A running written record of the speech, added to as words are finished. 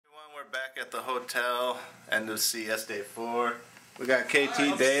back at the hotel, end of CES Day 4. We got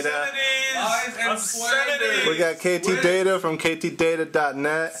KT Data. We got KT Data from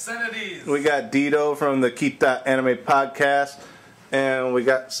ktdata.net. We got Dito from the Kita Anime Podcast. And we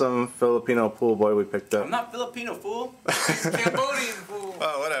got some Filipino pool boy we picked up. I'm not Filipino, fool. He's Cambodian, fool.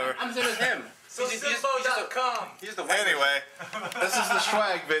 Oh, whatever. I'm same as him. So Simbo.com. Anyway, this is the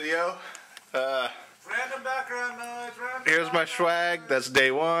Schwag video. Random background noise. Here's my Schwag. That's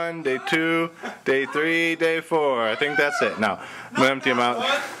day 1, day 2, day 3, day 4. I think that's it. Now, I'm going to empty them out.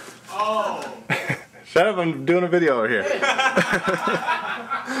 Oh. Shut up, I'm doing a video over here.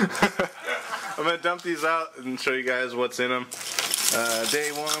 I'm going to dump these out and show you guys what's in them.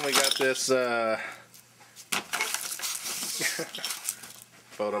 Day 1, we got this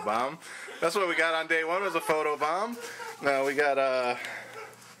photo bomb. That's what we got on day 1 was a photo bomb. Now we got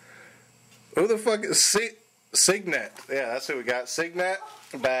who the fuck is Signet? Yeah, that's who we got. Signet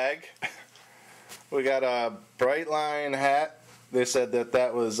bag. We got a Brightline hat. They said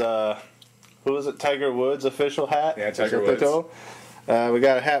that was who was it? Tiger Woods official hat. Yeah, Tiger Woods. We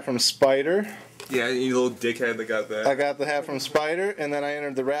got a hat from Spider. Yeah, you little dickhead that got that. I got the hat from Spider, and then I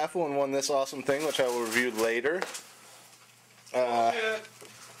entered the raffle and won this awesome thing, which I will review later. I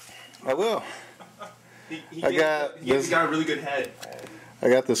will. He's got a really good head. I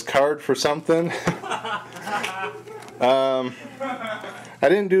got this card for something. I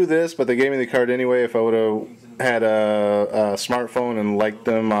didn't do this, but they gave me the card anyway. If I would have had a smartphone and liked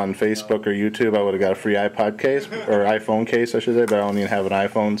them on Facebook or YouTube, I would have got a free iPod case, or iPhone case, I should say, but I don't even have an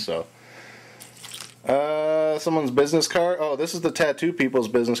iPhone, so. Someone's business card. Oh, this is the tattoo people's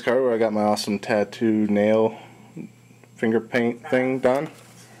business card where I got my awesome tattoo nail finger paint thing done.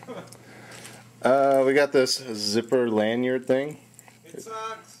 We got this zipper lanyard thing. It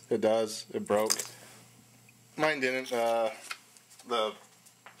sucks. It does. It broke. Mine didn't. The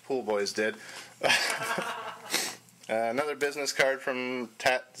pool boys did. Another business card from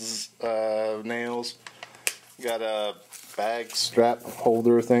Tats Nails. Got a bag strap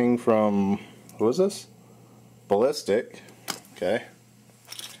holder thing from, what was this? Ballistic. Okay.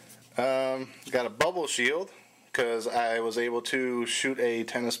 Got a bubble shield because I was able to shoot a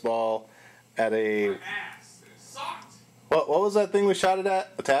tennis ball at a. What was that thing we shot it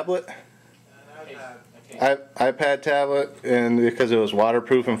at? A tablet? iPad tablet, and because it was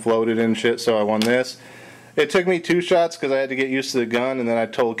waterproof and floated and shit, so I won this. It took me 2 shots because I had to get used to the gun, and then I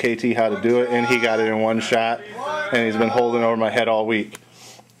told KT how to do it, and he got it in 1 shot, and he's been holding over my head all week.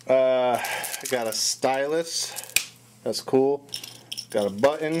 I got a stylus. That's cool. Got a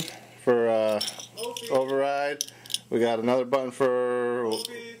button for override. We got another button for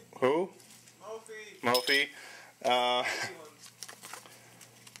who? Mophie.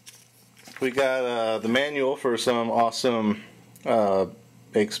 We got the manual for some awesome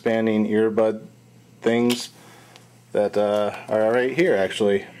expanding earbud things that are right here,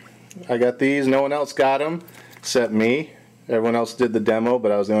 actually. I got these. No one else got them except me. Everyone else did the demo,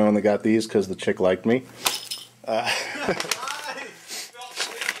 but I was the only one that got these because the chick liked me.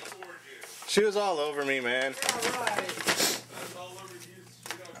 She was all over me, man.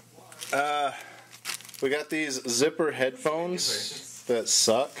 We got these zipper headphones that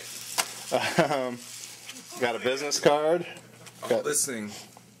suck. Got a business card. Got this thing.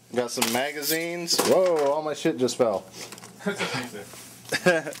 Got some magazines. Whoa, all my shit just fell.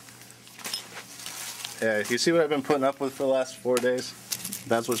 Yeah, you see what I've been putting up with for the last 4 days?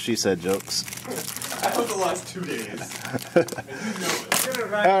 That's what she said, jokes. That was the last 2 days.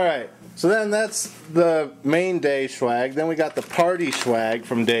 Alright, so then that's the main day Schwag. Then we got the party Schwag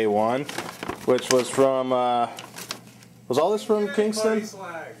from day 1, which was from, was all this from Kingston?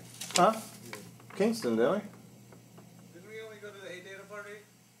 Huh? Kingston, didn't we? Didn't we only go to the A-Data party?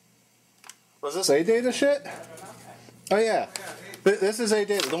 Was this A-Data shit? Oh yeah. This is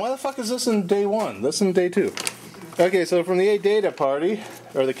A-Data. Then why the fuck is this in day 1? This in day 2. Okay, so from the A-Data party,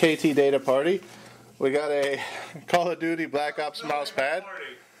 or the KT Data party, we got a Call of Duty Black Ops mouse pad.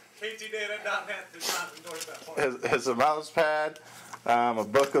 ktdata.net does not endorse that party. It's a mouse pad, a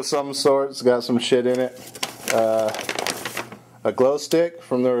book of some sort. It's got some shit in it. A glow stick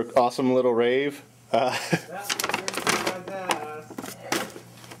from their awesome little rave.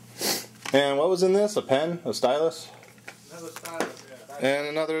 And what was in this? A pen? A stylus? Another stylus, yeah. And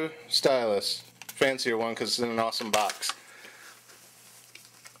another stylus. Fancier one because it's in an awesome box.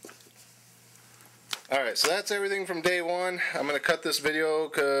 Alright, so that's everything from day 1. I'm going to cut this video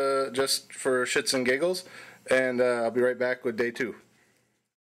just for shits and giggles. And I'll be right back with day 2.